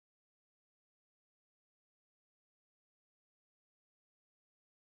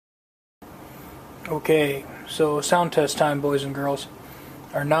Okay, so sound test time, boys and girls.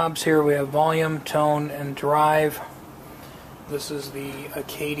 Our knobs here, we have volume, tone, and drive. This is the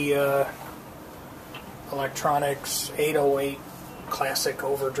Arcadia Electronics 808 Classic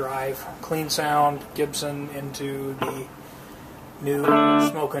Overdrive. Clean sound, Gibson into the new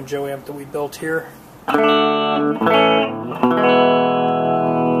Smoke and Joe amp that we built here. Probably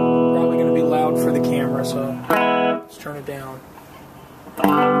going to be loud for the camera, so let's turn it down.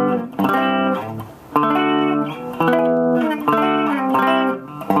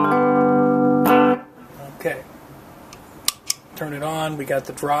 Okay, turn it on. We got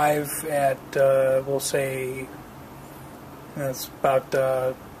the drive at, we'll say, it's about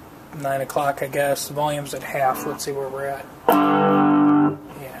 9 o'clock, I guess. The volume's at half. Let's see where we're at.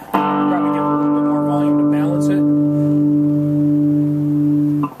 Yeah, probably give it a little bit more volume to balance it.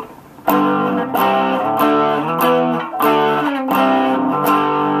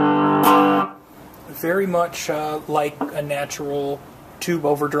 Very much like a natural tube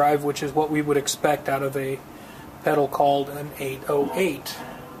overdrive, which is what we would expect out of a pedal called an 808.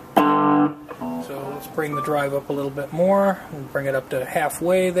 So let's bring the drive up a little bit more and bring it up to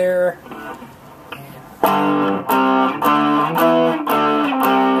halfway there.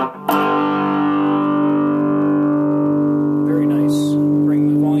 Very nice.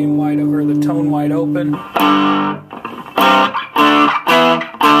 Bring the volume wide over, the tone wide open.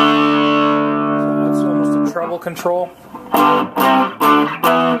 Treble control. Take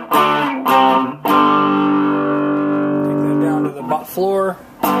that down to the butt floor.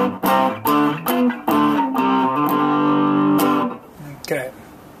 Okay.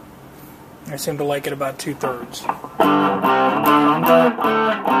 I seem to like it about 2/3.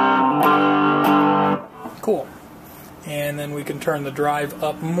 Cool. And then we can turn the drive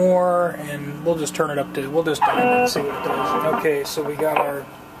up more, and we'll just turn it up to, we'll just dive and see what it does. Okay, so we got our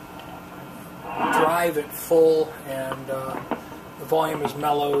drive at full, and the volume is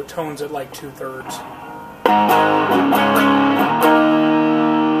mellow, tone's at like 2/3.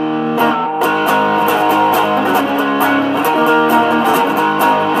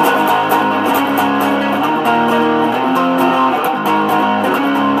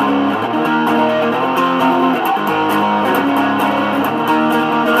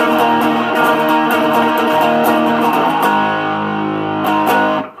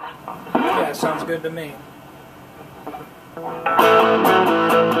 Sounds good to me.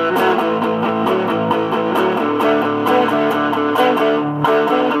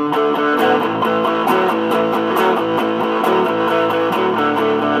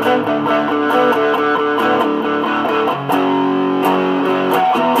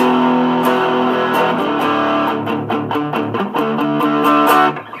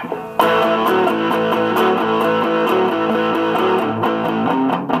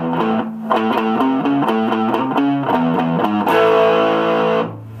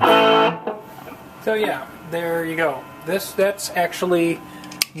 So yeah, there you go. That's actually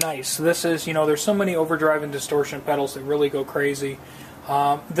nice. This is, you know, there's so many overdrive and distortion pedals that really go crazy.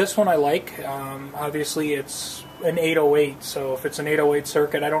 This one I like. Obviously it's an 808, so if it's an 808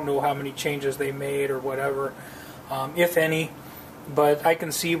 circuit, I don't know how many changes they made or whatever, if any, but I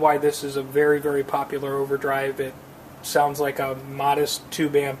can see why this is a very, very popular overdrive. It sounds like a modest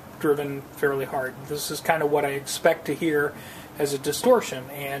tube amp driven fairly hard. This is kind of what I expect to hear as a distortion,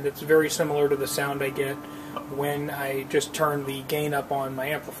 and it's very similar to the sound I get when I just turn the gain up on my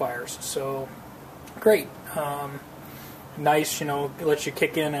amplifiers. So great. Nice, you know, it lets you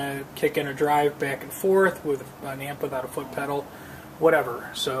kick in a drive back and forth with an amp without a foot pedal,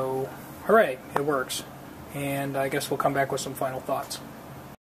 whatever. So hooray, it works. And I guess we'll come back with some final thoughts.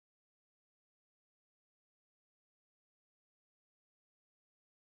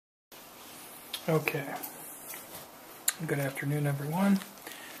 Okay. Good afternoon, everyone.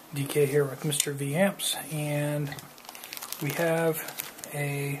 DK here with Mr. V Amps, and we have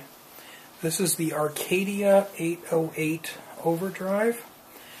this is the Arcadia 808 Overdrive.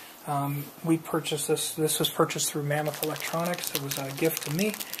 We purchased this. This was purchased through Mammoth Electronics. It was a gift to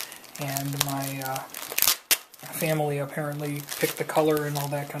me, and my family apparently picked the color and all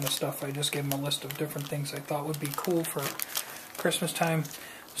that kind of stuff. I just gave them a list of different things I thought would be cool for Christmas time.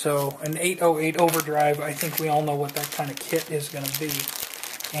 So an 808 Overdrive, I think we all know what that kind of kit is going to be.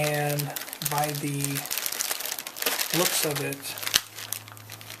 And by the looks of it,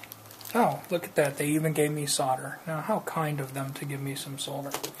 oh, look at that, they even gave me solder. Now, how kind of them to give me some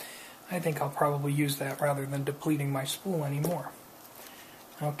solder. I think I'll probably use that rather than depleting my spool anymore.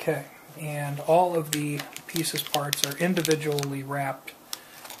 Okay, and all of the pieces, parts are individually wrapped,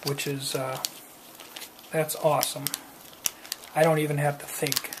 which is, that's awesome. I don't even have to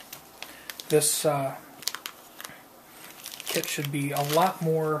think. This kit should be a lot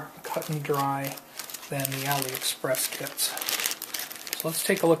more cut and dry than the AliExpress kits. So let's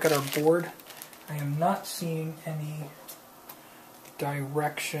take a look at our board. I am not seeing any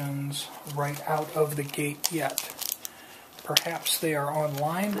directions right out of the gate yet. Perhaps they are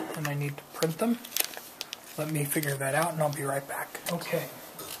online and I need to print them. Let me figure that out and I'll be right back. Okay,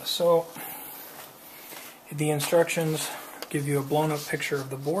 so the instructions give you a blown up picture of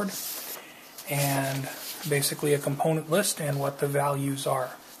the board and basically a component list and what the values are.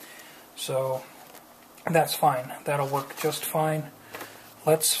 So that's fine. That'll work just fine.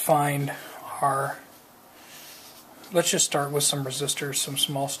 Let's find our... Let's just start with some resistors, some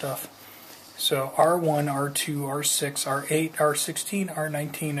small stuff. So R1, R2, R6, R8, R16,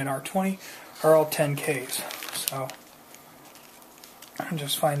 R19, and R20 are all 10Ks. So I'll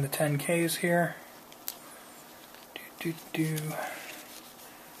just find the 10Ks here.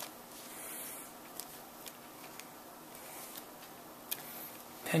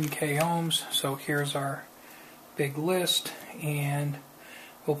 10K ohms. So here's our big list, and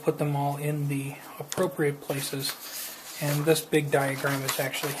we'll put them all in the appropriate places. And this big diagram is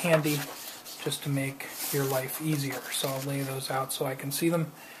actually handy just to make your life easier. So I'll lay those out so I can see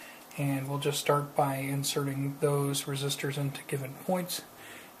them. And we'll just start by inserting those resistors into given points,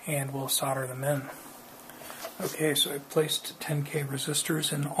 and we'll solder them in. Okay, so I've placed 10K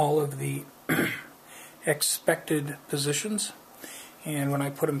resistors in all of the expected positions. And when I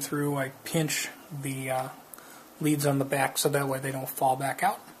put them through, I pinch the leads on the back so that way they don't fall back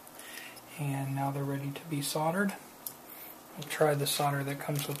out. And now they're ready to be soldered. We'll try the solder that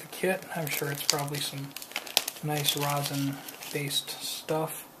comes with the kit. I'm sure it's probably some nice rosin-based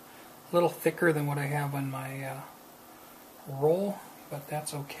stuff. A little thicker than what I have on my roll, but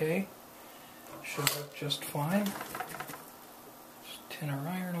that's okay. Should work just fine. Just tin our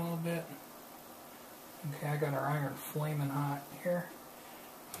iron a little bit. Okay, I got our iron flaming hot here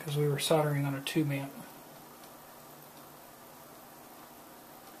because we were soldering on a 2-amp.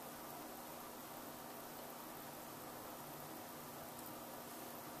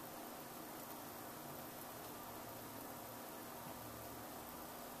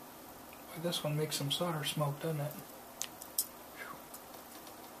 This one makes some solder smoke, doesn't it?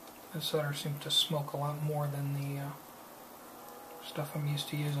 This solder seems to smoke a lot more than the stuff I'm used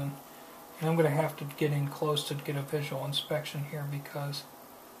to using. And I'm going to have to get in close to get a visual inspection here because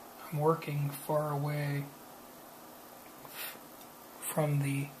I'm working far away from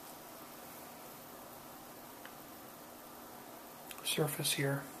the surface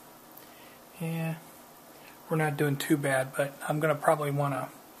here. Yeah, we're not doing too bad, but I'm going to probably want to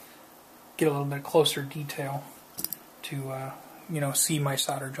get a little bit closer detail to see my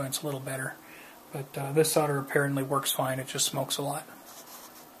solder joints a little better. But this solder apparently works fine. It just smokes a lot.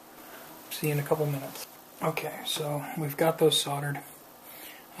 See you in a couple minutes. Okay, so we've got those soldered.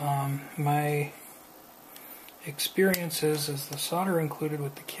 My experience is the solder included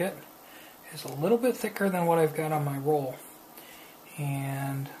with the kit is a little bit thicker than what I've got on my roll.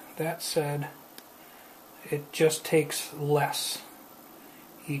 And that said, it just takes less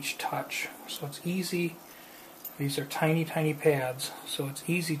each touch. So it's easy. These are tiny, tiny pads, so it's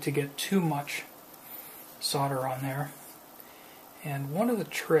easy to get too much solder on there. And one of the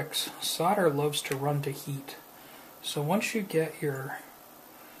tricks, solder loves to run to heat. So once you get your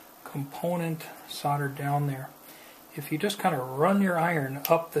component soldered down there, if you just kind of run your iron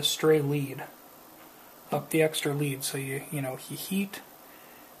up the stray lead, up the extra lead, so you heat,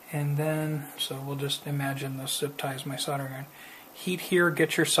 and then, so we'll just imagine the zip ties my soldering iron. Heat here,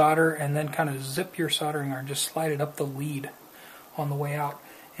 get your solder, and then kind of zip your soldering iron, just slide it up the lead on the way out.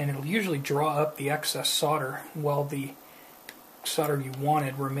 And it'll usually draw up the excess solder while the solder you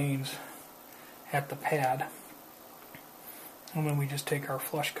wanted remains at the pad. And then we just take our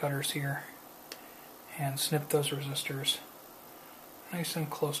flush cutters here and snip those resistors nice and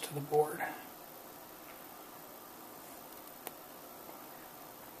close to the board.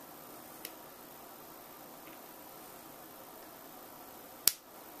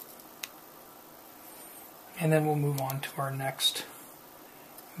 And then we'll move on to our next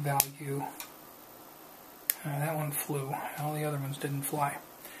value. That one flew. All the other ones didn't fly.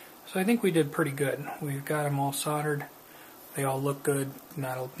 So I think we did pretty good. We've got them all soldered. They all look good.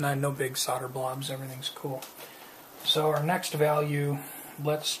 No big solder blobs. Everything's cool. So our next value,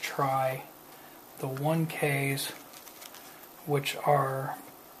 let's try the 1Ks, which are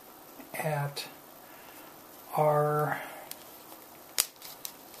at our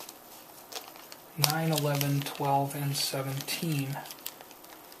 9, 11, 12, and 17.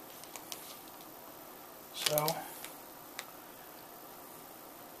 So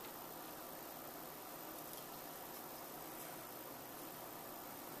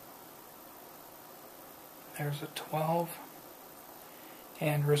There's a 12.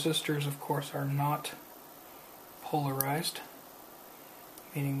 And resistors, of course, are not polarized,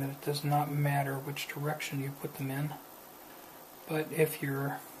 meaning that it does not matter which direction you put them in. But if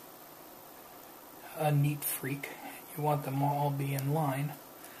you're a neat freak, you want them all be in line,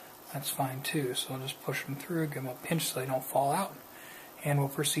 that's fine too. So I'll just push them through, give them a pinch so they don't fall out, and we'll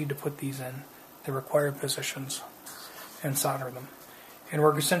proceed to put these in the required positions and solder them. And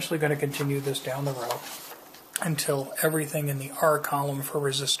we're essentially going to continue this down the road until everything in the R column for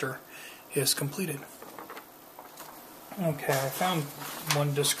resistor is completed. Okay, I found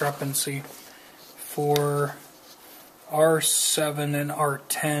one discrepancy for R7 and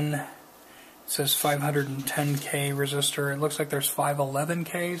R10. It says 510K resistor. It looks like there's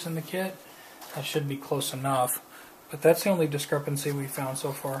 511Ks in the kit. That should be close enough. But that's the only discrepancy we found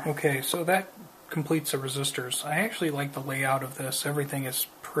so far. Okay, so that completes the resistors. I actually like the layout of this. Everything is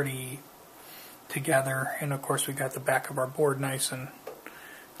pretty together. And of course we got the back of our board nice and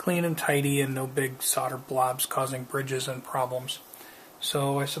clean and tidy and no big solder blobs causing bridges and problems.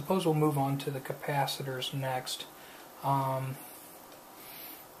 So I suppose we'll move on to the capacitors next.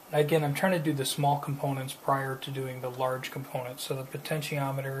 Again, I'm trying to do the small components prior to doing the large components. So the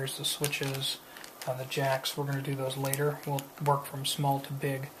potentiometers, the switches, the jacks, we're going to do those later. We'll work from small to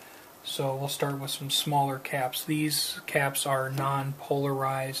big. So we'll start with some smaller caps. These caps are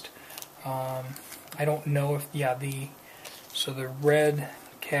non-polarized. I don't know if, so the red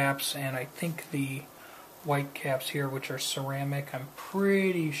caps and I think the white caps here, which are ceramic, I'm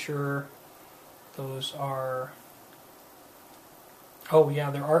pretty sure those are, oh yeah,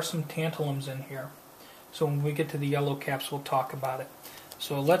 there are some tantalums in here. So when we get to the yellow caps, we'll talk about it.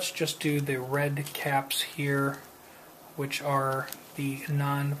 So let's just do the red caps here, which are the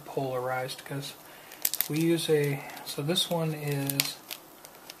non-polarized, because we use so this one is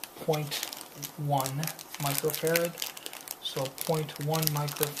 0.1 microfarad. So 0.1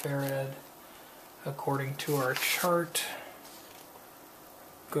 microfarad, according to our chart,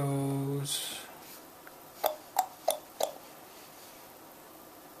 goes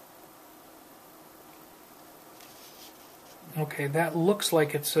okay, that looks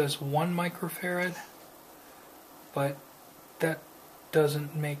like it says 1 microfarad, but that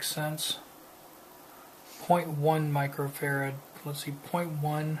doesn't make sense. 0.1 microfarad, let's see,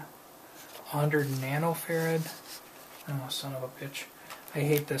 0.1, 100 nanofarad. Oh, son of a bitch. I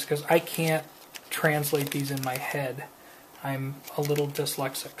hate this because I can't translate these in my head. I'm a little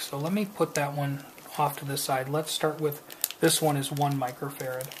dyslexic. So let me put that one off to the side. Let's start with, this one is 1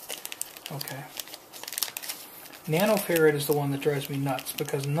 microfarad. Okay. Nanofarad is the one that drives me nuts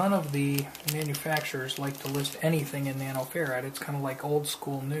because none of the manufacturers like to list anything in nanofarad. It's kind of like old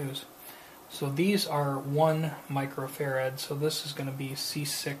school news. So these are 1 microfarad. So this is going to be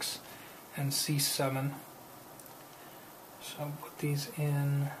C6 and C7. So I'll put these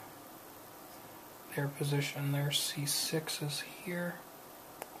in their position. Their C6 is here.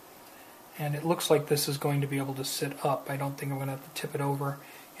 And it looks like this is going to be able to sit up. I don't think I'm going to have to tip it over.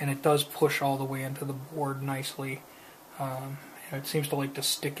 And it does push all the way into the board nicely. It seems to like to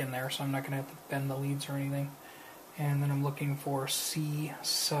stick in there, so I'm not going to have to bend the leads or anything. And then I'm looking for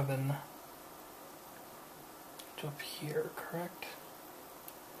C7. It's up here, correct?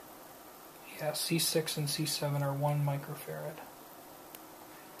 Yeah, C6 and C7 are 1 microfarad.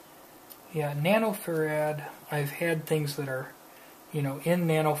 Yeah, nanofarad, I've had things that are, in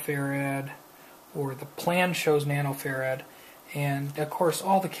nanofarad, or the plan shows nanofarad, and of course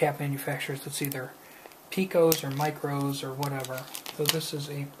all the cap manufacturers, it's either picos or micros or whatever. So this is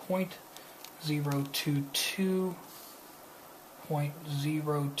a 0.022,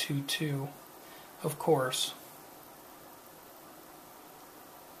 0.022, of course.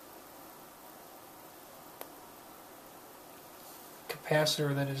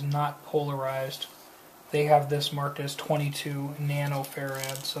 Capacitor that is not polarized. They have this marked as 22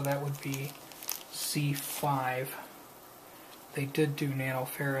 nanofarad, so that would be C5. They did do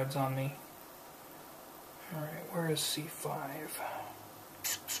nanofarads on me. Alright, where is C5?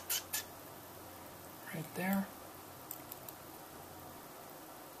 Right there.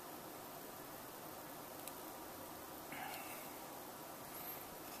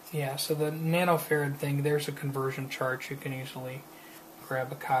 Yeah, so the nanofarad thing, there's a conversion chart. You can easily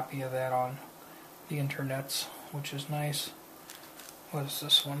grab a copy of that on the internets, which is nice. What is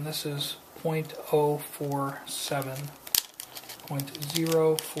this one? This is 0.047.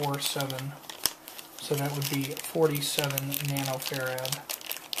 0.047. So that would be 47 nanofarad.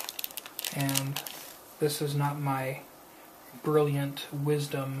 And this is not my brilliant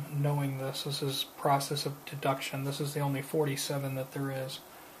wisdom knowing this. This is process of deduction. This is the only 47 that there is.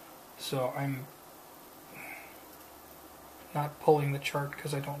 So not pulling the chart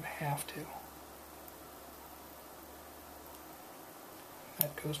because I don't have to.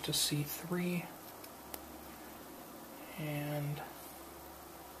 That goes to C3, and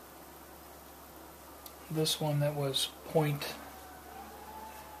this one that was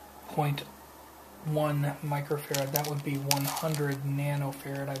 0.1 microfarad, that would be 100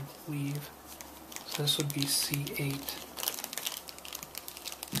 nanofarad, I believe. So this would be C8.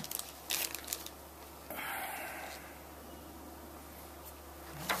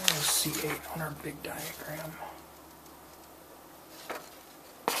 There's C8 on our big diagram.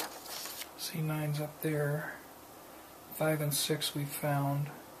 C9's up there. 5 and 6 we found.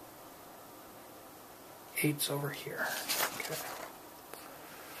 8's over here. Okay.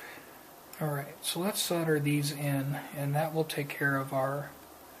 Alright, so let's solder these in, and that will take care of our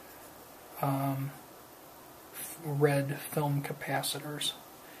red film capacitors.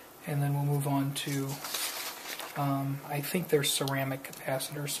 And then we'll move on to, I think they're ceramic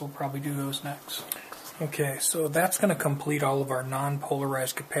capacitors, so we'll probably do those next. Okay, so that's going to complete all of our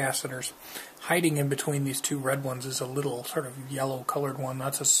non-polarized capacitors. Hiding in between these two red ones is a little sort of yellow colored one.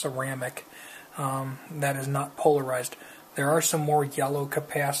 That's a ceramic. That is not polarized. There are some more yellow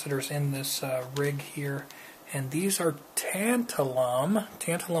capacitors in this rig here, and these are tantalum.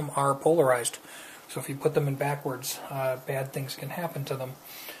 Tantalum are polarized, so if you put them in backwards, bad things can happen to them.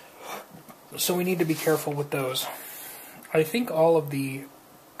 So we need to be careful with those. I think all of the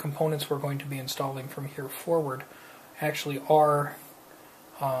components we're going to be installing from here forward actually are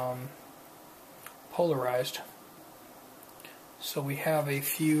polarized. So we have a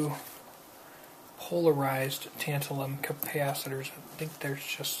few polarized tantalum capacitors. I think there's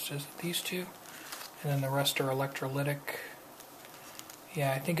just these two, and then the rest are electrolytic.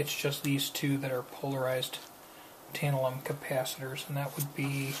 Yeah, I think it's just these two that are polarized tantalum capacitors, and that would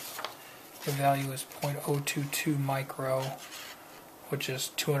be, the value is 0.022 micro, which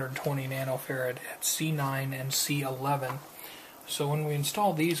is 220 nanofarad at C9 and C11. So when we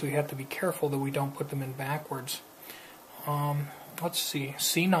install these, we have to be careful that we don't put them in backwards. Let's see,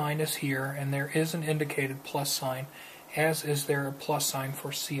 C9 is here, and there is an indicated plus sign, as is there a plus sign for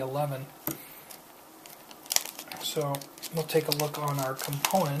C11. So we'll take a look on our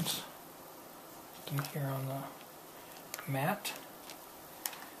components. Put them here on the mat,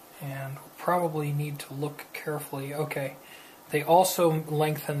 and we'll probably need to look carefully. Okay, they also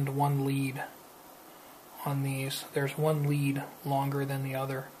lengthened one lead on these. There's one lead longer than the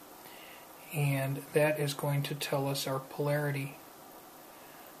other, and that is going to tell us our polarity.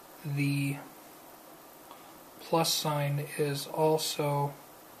 The plus sign is also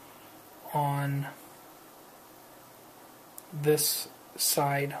on this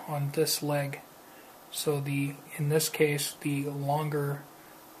side, on this leg. So in this case, the longer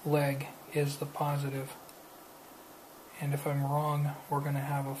leg is the positive. And if I'm wrong, we're going to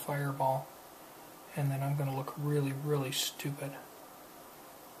have a fireball, and then I'm going to look really, really stupid.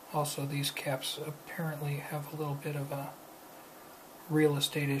 Also, these caps apparently have a little bit of a real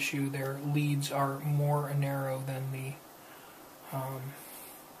estate issue. Their leads are more narrow than the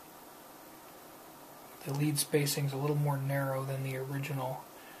lead spacing's a little more narrow than the original.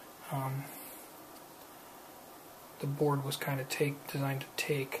 The board was kind of designed to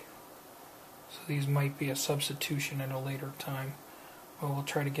take, so these might be a substitution at a later time. Well, we'll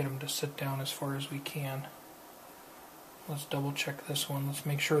try to get them to sit down as far as we can. Let's double check this one. Let's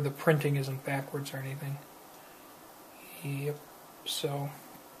make sure the printing isn't backwards or anything. Yep. So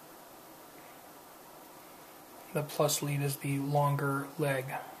the plus lead is the longer leg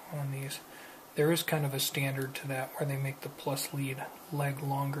on these. There is kind of a standard to that where they make the plus lead leg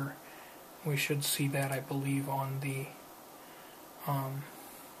longer. We should see that, I believe, on the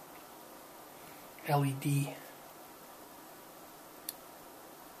LED.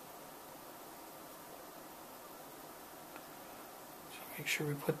 So make sure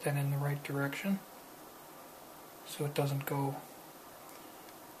we put that in the right direction so it doesn't go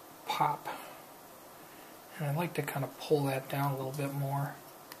pop. And I'd like to kind of pull that down a little bit more.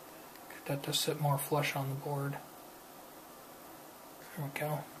 Get that to sit more flush on the board. There we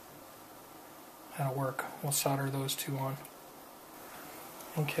go. That'll work. We'll solder those two on.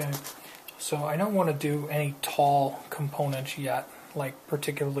 Okay, so I don't want to do any tall components yet, like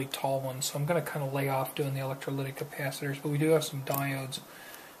particularly tall ones, so I'm going to kind of lay off doing the electrolytic capacitors, but we do have some diodes.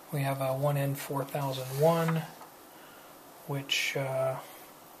 We have a 1N4001, which, where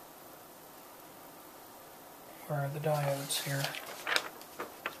are the diodes here?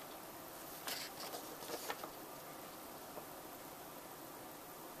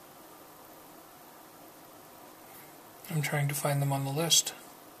 I'm trying to find them on the list.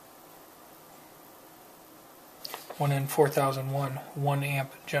 1N4001 1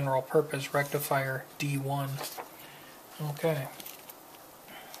 amp general purpose rectifier D1. Okay.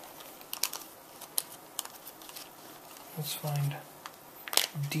 Let's find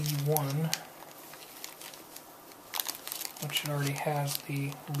D1, which already has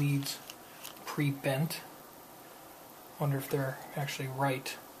the leads pre-bent. Wonder if they're actually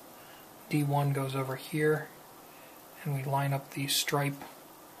right. D1 goes over here, and we line up the stripe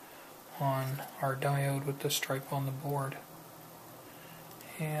on our diode with the stripe on the board.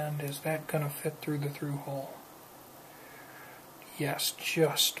 And is that going to fit through the through hole? Yes,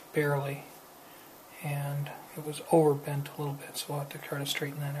 just barely. And it was overbent a little bit, so we'll have to try to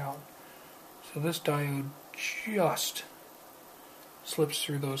straighten that out. So this diode just slips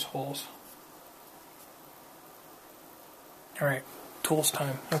through those holes. Alright, tools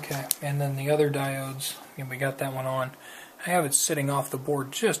time. Okay, and then the other diodes, and we got that one on. I have it sitting off the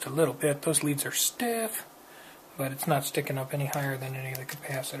board just a little bit. Those leads are stiff, but it's not sticking up any higher than any of the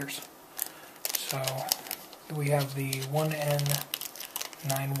capacitors. So we have the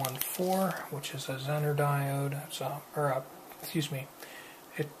 1N914, which is a Zener diode. It's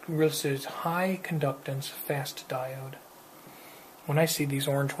it says high conductance fast diode. When I see these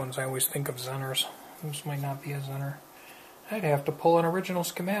orange ones, I always think of Zeners. This might not be a Zener. I'd have to pull an original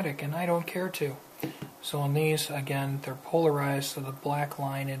schematic, and I don't care to. So on these, again, they're polarized, so the black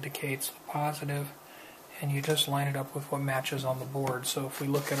line indicates the positive, and you just line it up with what matches on the board. So if we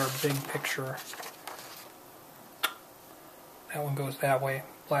look at our big picture, that one goes that way,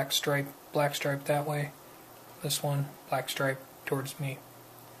 black stripe that way. This one, black stripe towards me.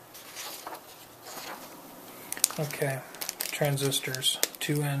 Okay, transistors,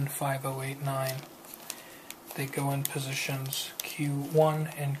 2N5089. They go in positions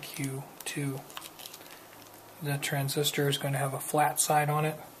Q1 and Q2. The transistor is going to have a flat side on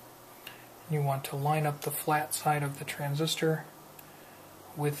it. You want to line up the flat side of the transistor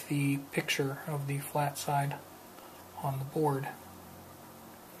with the picture of the flat side on the board.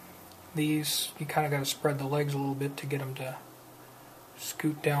 These, you kind of got to spread the legs a little bit to get them to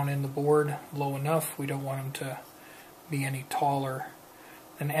scoot down in the board low enough. We don't want them to be any taller.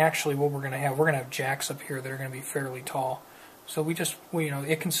 And actually what we're going to have jacks up here that are going to be fairly tall. So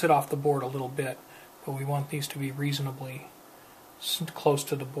it can sit off the board a little bit, but we want these to be reasonably close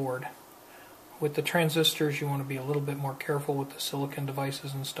to the board. With the transistors, you want to be a little bit more careful with the silicon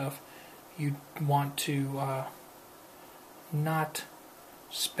devices and stuff. You want to not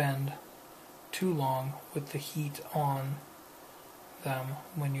spend too long with the heat on them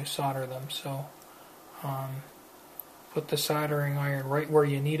when you solder them. So put the soldering iron right where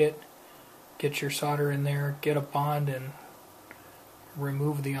you need it, get your solder in there, get a bond, and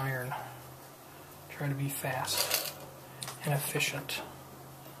remove the iron. Try to be fast and efficient.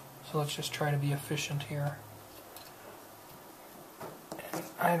 So let's just try to be efficient here.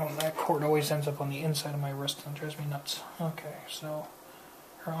 And that cord always ends up on the inside of my wrist and drives me nuts. Okay, so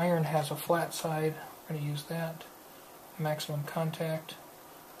our iron has a flat side. We're going to use that. Maximum contact,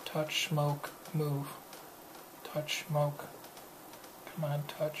 touch, smoke, move. Touch, smoke, come on,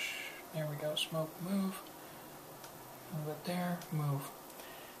 touch, there we go, smoke, move, move it there, move.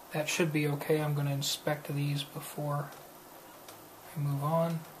 That should be okay. I'm going to inspect these before I move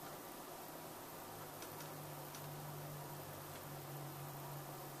on.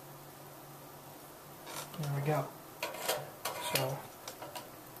 There we go. So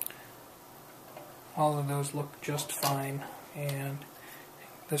all of those look just fine, and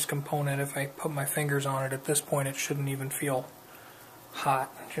this component, if I put my fingers on it at this point, it shouldn't even feel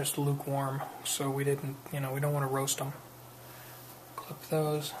hot, just lukewarm. So we don't want to roast them. Clip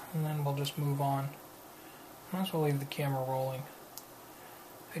those, and then we'll just move on. Might as well leave the camera rolling.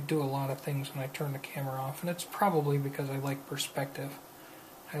 I do a lot of things when I turn the camera off, and it's probably because I like perspective.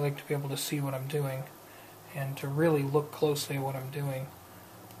 I like to be able to see what I'm doing, and to really look closely at what I'm doing.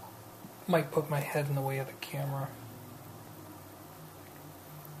 Might put my head in the way of the camera.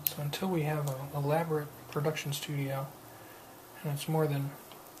 So until we have an elaborate production studio, and it's more than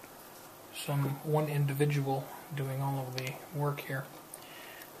one individual doing all of the work here.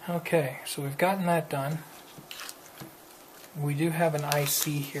 Okay, so we've gotten that done. We do have an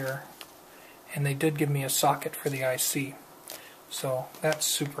IC here, and they did give me a socket for the IC. So that's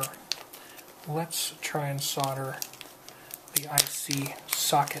super. Let's try and solder the IC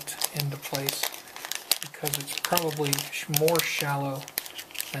socket into place, because it's probably more shallow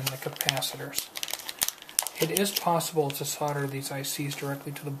than the capacitors. It is possible to solder these ICs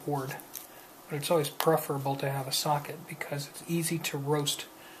directly to the board, but it's always preferable to have a socket because it's easy to roast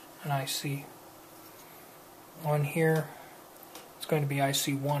an IC. On here, it's going to be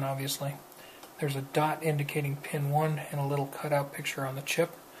IC1, obviously. there's a dot indicating pin 1 and a little cutout picture on the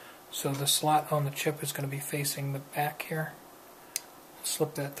chip. So the slot on the chip is going to be facing the back here.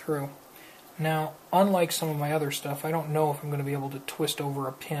 Slip that through. Now, unlike some of my other stuff, I don't know if I'm going to be able to twist over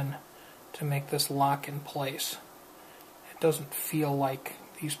a pin to make this lock in place. It doesn't feel like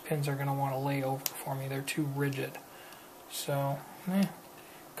these pins are going to want to lay over for me. They're too rigid. So,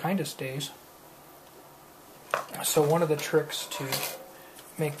 kind of stays. So one of the tricks to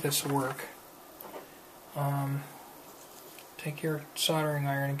make this work, take your soldering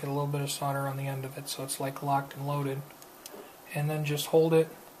iron and get a little bit of solder on the end of it so it's like locked and loaded, and then just hold it,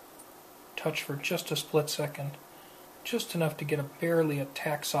 touch for just a split second, just enough to get barely a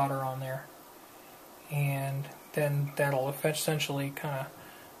tack solder on there, and then that'll essentially kind of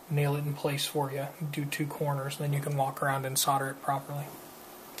nail it in place for you. Do 2 corners, and then you can walk around and solder it properly.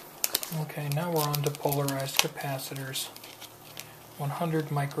 Okay, now we're on to polarized capacitors. 100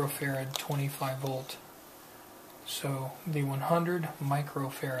 microfarad, 25 volt. So the 100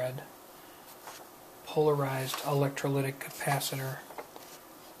 microfarad polarized electrolytic capacitor,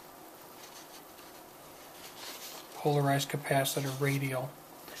 polarized capacitor radial,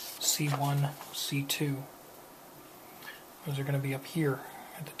 C1, C2. Those are going to be up here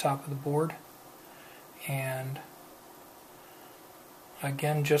at the top of the board. And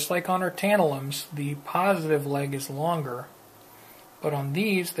again, just like on our tantalums, the positive leg is longer, but on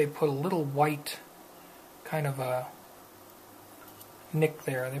these they put a little white kind of a nick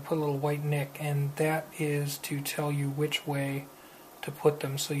there. They put a little white nick, and that is to tell you which way to put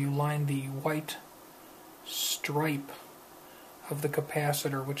them. So you line the white stripe of the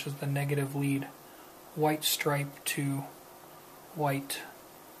capacitor, which is the negative lead, white stripe to white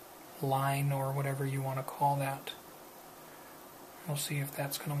line, or whatever you want to call that. We'll see if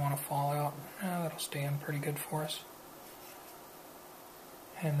that's going to want to fall out. That'll stay in pretty good for us.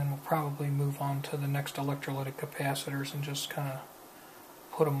 And then we'll probably move on to the next electrolytic capacitors and just kind of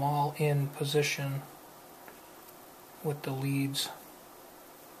put them all in position with the leads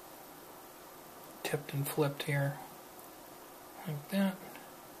tipped and flipped here, like that.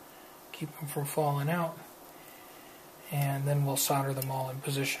 Keep them from falling out. And then we'll solder them all in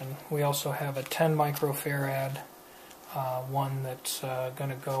position. We also have a 10 microfarad one that's going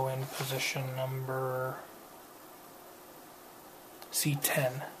to go in position number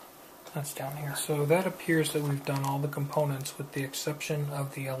C10. That's down here. So that appears that we've done all the components with the exception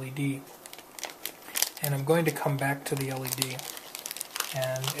of the LED. And I'm going to come back to the LED.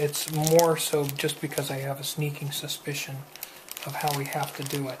 And it's more so just because I have a sneaking suspicion of how we have to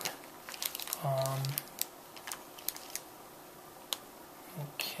do it.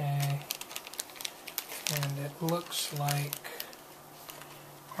 Okay. And it looks like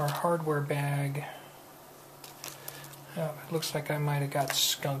our hardware bag, it looks like I might have got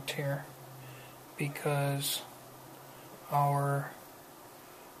skunked here, because our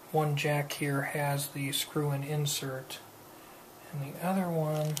one jack here has the screw-in insert and the other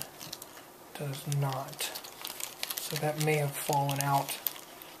one does not. So that may have fallen out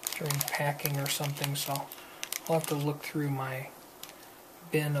during packing or something, so I'll have to look through my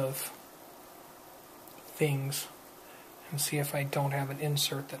bin of things and see if I don't have an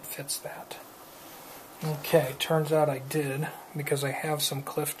insert that fits that. Okay, turns out I did, because I have some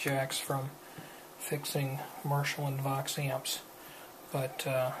cliff jacks from fixing Marshall and Vox amps, but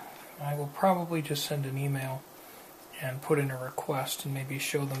I will probably just send an email and put in a request and maybe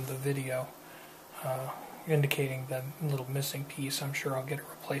show them the video indicating the little missing piece. I'm sure I'll get a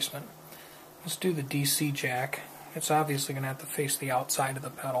replacement. Let's do the DC jack. It's obviously going to have to face the outside of the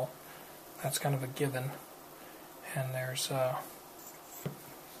pedal. That's kind of a given. And there's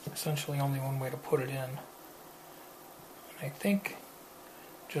essentially only one way to put it in. And I think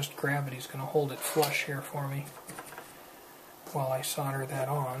just gravity's going to hold it flush here for me while I solder that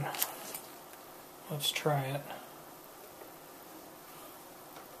on. Let's try it.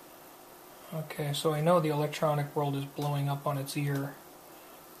 Okay, so I know the electronic world is blowing up on its ear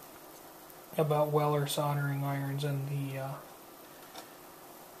about Weller soldering irons and the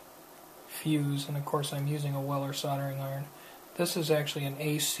fuse, and of course I'm using a Weller soldering iron. This is actually an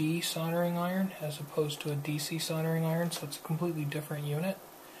AC soldering iron as opposed to a DC soldering iron, so it's a completely different unit.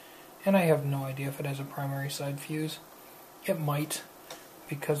 And I have no idea if it has a primary side fuse. It might,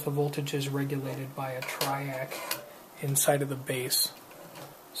 because the voltage is regulated by a triac inside of the base.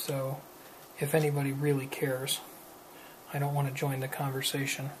 So if anybody really cares, I don't want to join the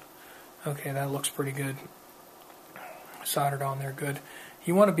conversation. Okay, that looks pretty good. Soldered on there good.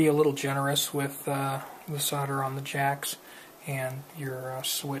 You want to be a little generous with the solder on the jacks and your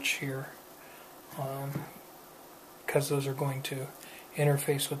switch here, because those are going to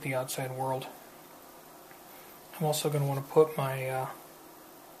interface with the outside world. I'm also going to want to put my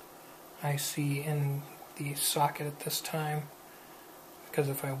IC in the socket at this time, because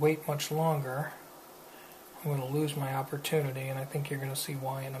if I wait much longer, I'm going to lose my opportunity, and I think you're going to see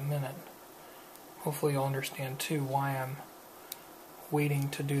why in a minute. Hopefully you'll understand too why I'm waiting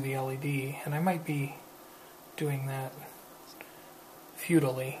to do the LED, and I might be doing that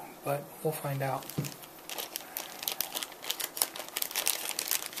futilely, but we'll find out.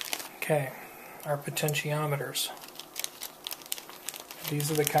 Okay, our potentiometers.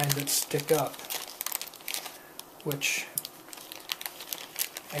 These are the kind that stick up, which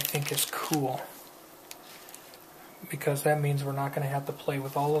I think is cool, because that means we're not going to have to play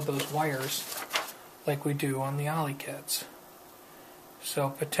with all of those wires like we do on the Ollie kits.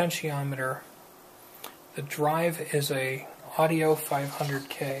 So potentiometer, the drive is a audio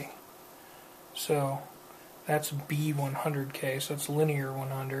 500K, so that's B100K, so it's linear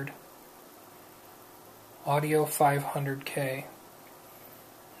 100, audio 500K,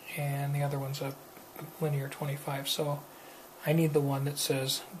 and the other one's a linear 25, so I need the one that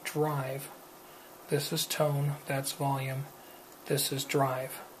says drive. This is tone, that's volume, this is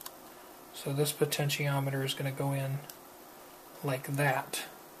drive. So this potentiometer is going to go in like that,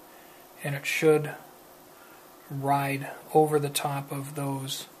 and it should ride over the top of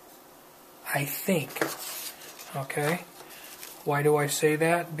those, I think. Okay? Why do I say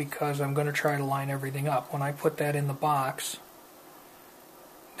that? Because I'm going to try to line everything up. When I put that in the box,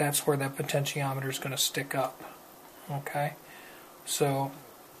 that's where that potentiometer is going to stick up. Okay? So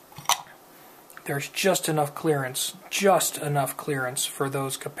there's just enough clearance for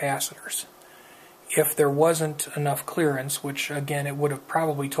those capacitors. If there wasn't enough clearance, which again it would have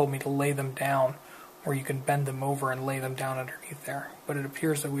probably told me to lay them down, or you can bend them over and lay them down underneath there, but it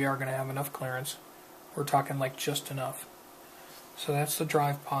appears that we are going to have enough clearance. We're talking like just enough. So that's the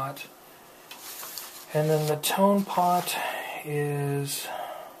drive pot. And then the tone pot is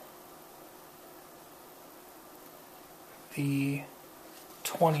the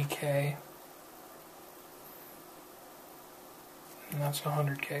 20K, and that's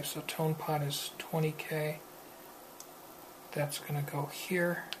 100K. So tone pot is 20K. That's going to go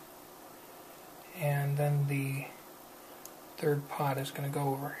here, and then the third pot is going to go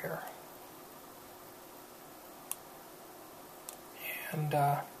over here. And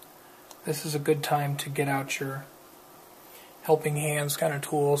this is a good time to get out your helping hands kind of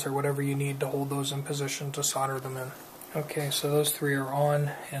tools or whatever you need to hold those in position to solder them in. Okay, so those three are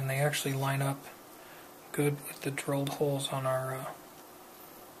on, and they actually line up good with the drilled holes on our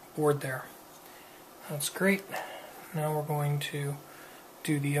board there. That's great. Now we're going to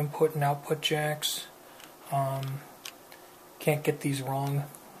do the input and output jacks. Can't get these wrong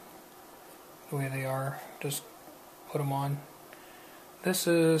the way they are. Just put them on. This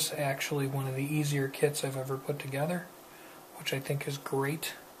is actually one of the easier kits I've ever put together, which I think is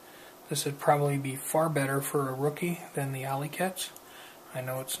great. This would probably be far better for a rookie than the Ollie kits. I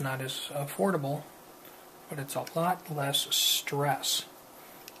know it's not as affordable, but it's a lot less stress.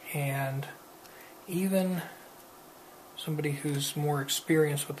 And even somebody who's more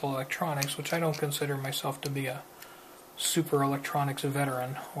experienced with electronics, which I don't consider myself to be a super electronics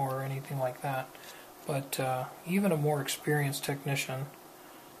veteran or anything like that, but even a more experienced technician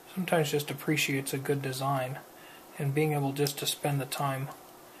sometimes just appreciates a good design, and being able just to spend the time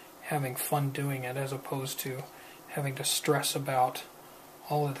having fun doing it as opposed to having to stress about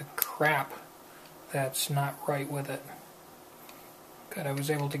all of the crap that's not right with it. Good, I was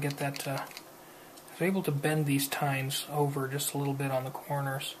able to get that I was able to bend these tines over just a little bit on the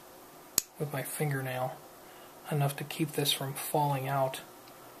corners with my fingernail, enough to keep this from falling out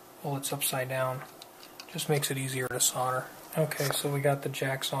while it's upside down. Just makes it easier to solder. Okay, so we got the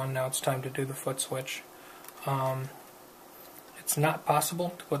jacks on. Now it's time to do the foot switch. It's not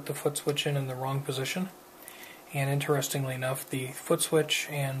possible to put the foot switch in the wrong position, and interestingly enough, the foot switch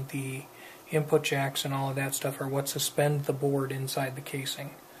and the input jacks and all of that stuff are what suspend the board inside the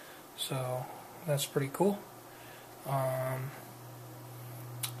casing. So that's pretty cool.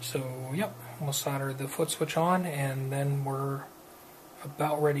 So yep, we'll solder the foot switch on, and then we're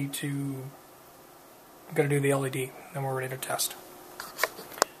about ready to going to do the LED, then we're ready to test.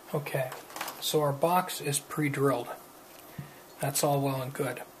 Okay, so our box is pre-drilled. That's all well and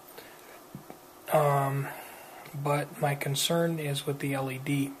good. But my concern is with the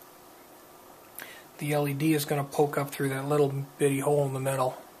LED. The LED is going to poke up through that little bitty hole in the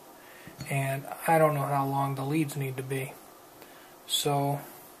middle, and I don't know how long the leads need to be. So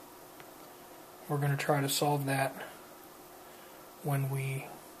we're going to try to solve that when we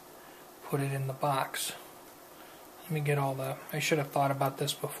put it in the box. Let me get all the... I should have thought about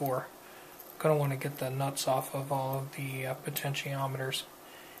this before going to want to get the nuts off of all of the potentiometers,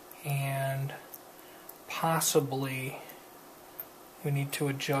 and possibly we need to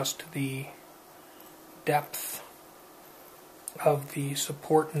adjust the depth of the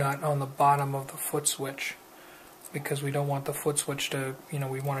support nut on the bottom of the foot switch, because we don't want the foot switch to,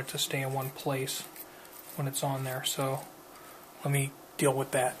 we want it to stay in one place when it's on there. So let me deal with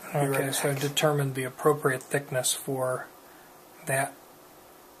that. Okay, so I've determined the appropriate thickness for that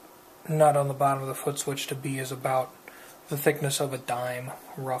nut on the bottom of the foot switch to be is about the thickness of a dime,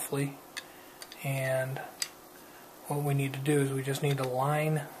 roughly. And what we need to do is we just need to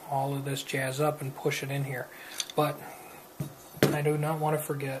line all of this jazz up and push it in here. But I do not want to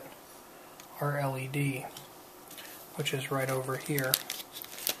forget our LED, which is right over here.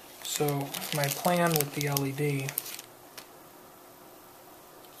 So my plan with the LED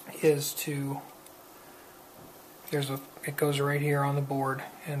is to, it goes right here on the board,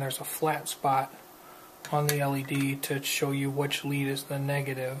 and there's a flat spot on the LED to show you which lead is the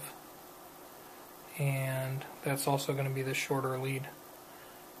negative, and that's also going to be the shorter lead.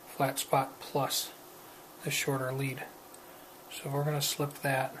 Flat spot plus the shorter lead. So we're going to slip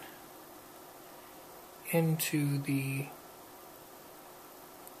that into the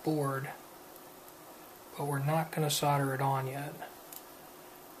board, but we're not going to solder it on yet.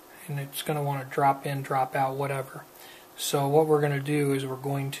 And it's going to want to drop in, drop out, whatever. So what we're going to do is we're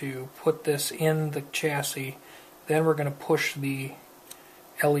going to put this in the chassis, then we're going to push the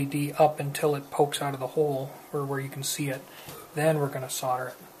LED up until it pokes out of the hole where you can see it. Then we're going to solder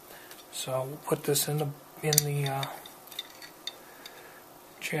it. So we'll put this in the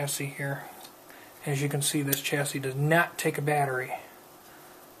chassis here. As you can see, this chassis does not take a battery,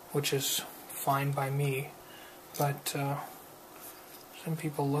 which is fine by me, but some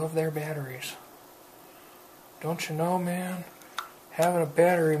people love their batteries. Don't you know, man? Having a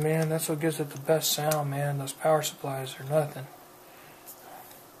battery, man, that's what gives it the best sound, man. Those power supplies are nothing.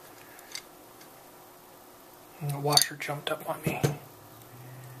 And the washer jumped up on me.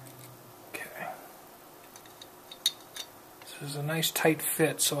 Okay. This is a nice tight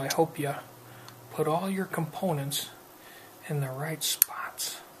fit, so I hope you put all your components in the right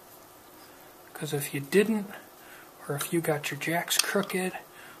spots. Because if you didn't, or if you got your jacks crooked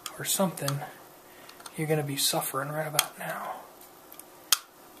or something, you're going to be suffering right about now.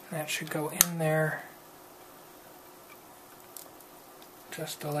 That should go in there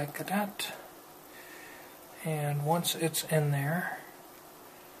just like that. And once it's in there,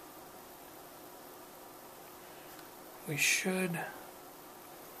 we should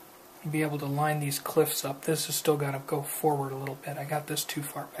be able to line these cliffs up. This has still got to go forward a little bit. I got this too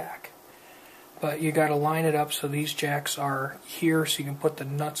far back. But you got to line it up so these jacks are here, so you can put the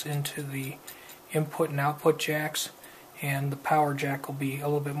nuts into the input and output jacks, and the power jack will be a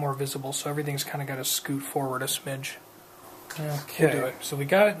little bit more visible, so everything's kind of got to scoot forward a smidge. Okay, so we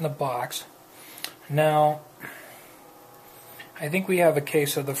got it in the box. Now, I think we have a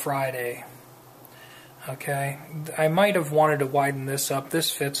case of the Friday. Okay, I might have wanted to widen this up.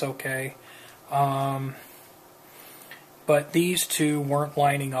 This fits okay. But these two weren't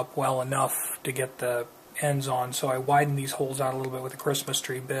lining up well enough to get the ends on, so I widened these holes out a little bit with a Christmas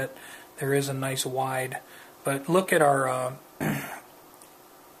tree bit. There is a nice wide, but look at our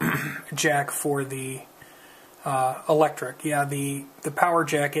jack for the electric. Yeah, the power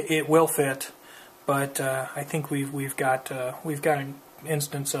jack, it will fit, but I think we've got an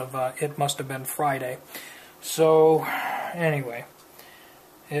instance of it must have been Friday. So anyway,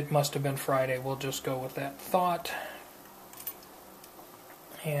 it must have been Friday. We'll just go with that thought.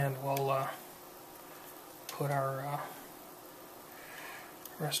 And we'll put our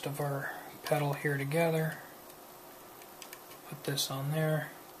rest of our pedal here together. Put this on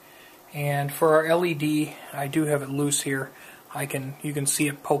there. And for our LED, I do have it loose here. You can see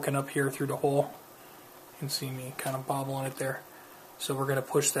it poking up here through the hole. You can see me kind of bobbling it there. So we're going to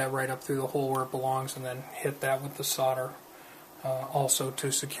push that right up through the hole where it belongs, and then hit that with the solder also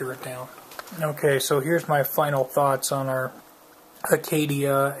to secure it down. Okay, so here's my final thoughts on our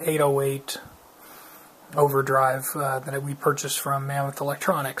Arcadia 808 Overdrive that we purchased from Mammoth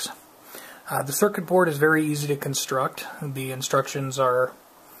Electronics. The circuit board is very easy to construct. The instructions are,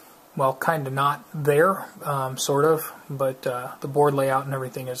 well, kind of not there, sort of, but the board layout and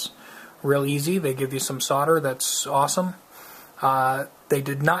everything is real easy. They give you some solder, that's awesome. They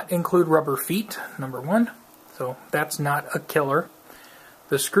did not include rubber feet, number one, so that's not a killer.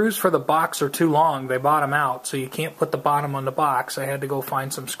 The screws for the box are too long. They bottom out, so you can't put the bottom on the box. I had to go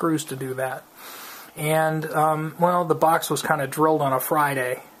find some screws to do that. And, well, the box was kind of drilled on a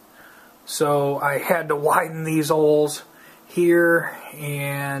Friday, so I had to widen these holes here,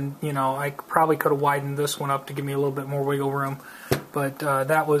 and you know, I probably could have widened this one up to give me a little bit more wiggle room, but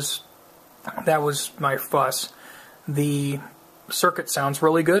that was my fuss. The circuit sounds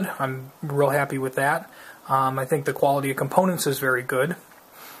really good. I'm real happy with that. I think the quality of components is very good.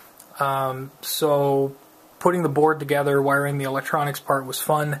 So putting the board together, wiring the electronics part was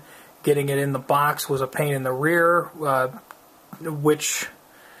fun. Getting it in the box was a pain in the rear, which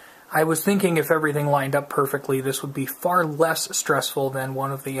I was thinking if everything lined up perfectly, this would be far less stressful than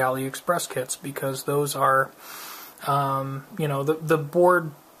one of the AliExpress kits, because those are, you know, the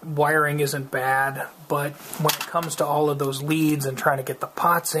board wiring isn't bad, but when it comes to all of those leads and trying to get the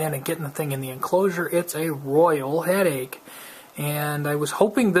pots in and getting the thing in the enclosure, it's a royal headache. And I was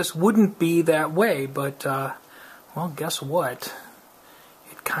hoping this wouldn't be that way, but, well, guess what?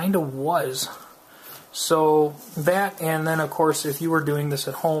 It kind of was. So that, and then of course if you were doing this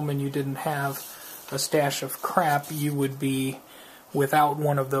at home and you didn't have a stash of crap, you would be without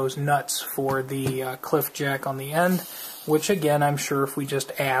one of those nuts for the cliff jack on the end, which again, I'm sure if we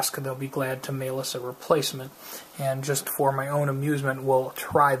just ask, they'll be glad to mail us a replacement. And just for my own amusement, we'll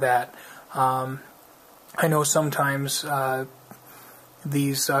try that. I know sometimes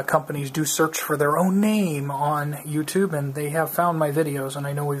these companies do search for their own name on YouTube, and they have found my videos, and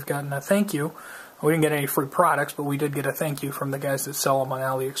I know we've gotten a thank you. We didn't get any free products, but we did get a thank you from the guys that sell them on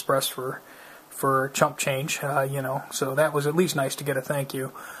AliExpress for chump change, you know, so that was at least nice to get a thank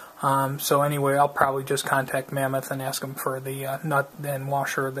you. So anyway, I'll probably just contact Mammoth and ask them for the nut and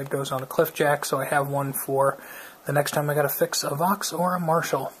washer that goes on a cliff jack, so I have one for the next time I got to fix a Vox or a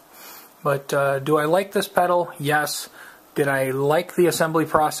Marshall. But do I like this pedal? Yes. Did I like the assembly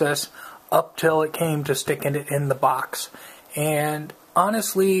process? Up till it came to sticking it in the box. And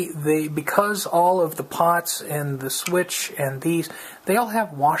honestly, because all of the pots and the switch and these, they all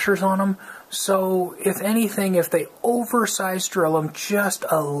have washers on them. So if anything, if they oversized drill them just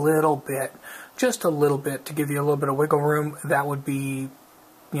a little bit to give you a little bit of wiggle room, that would be,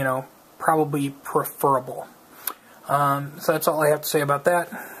 you know, probably preferable. So that's all I have to say about that.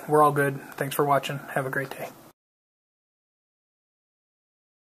 We're all good. Thanks for watching. Have a great day.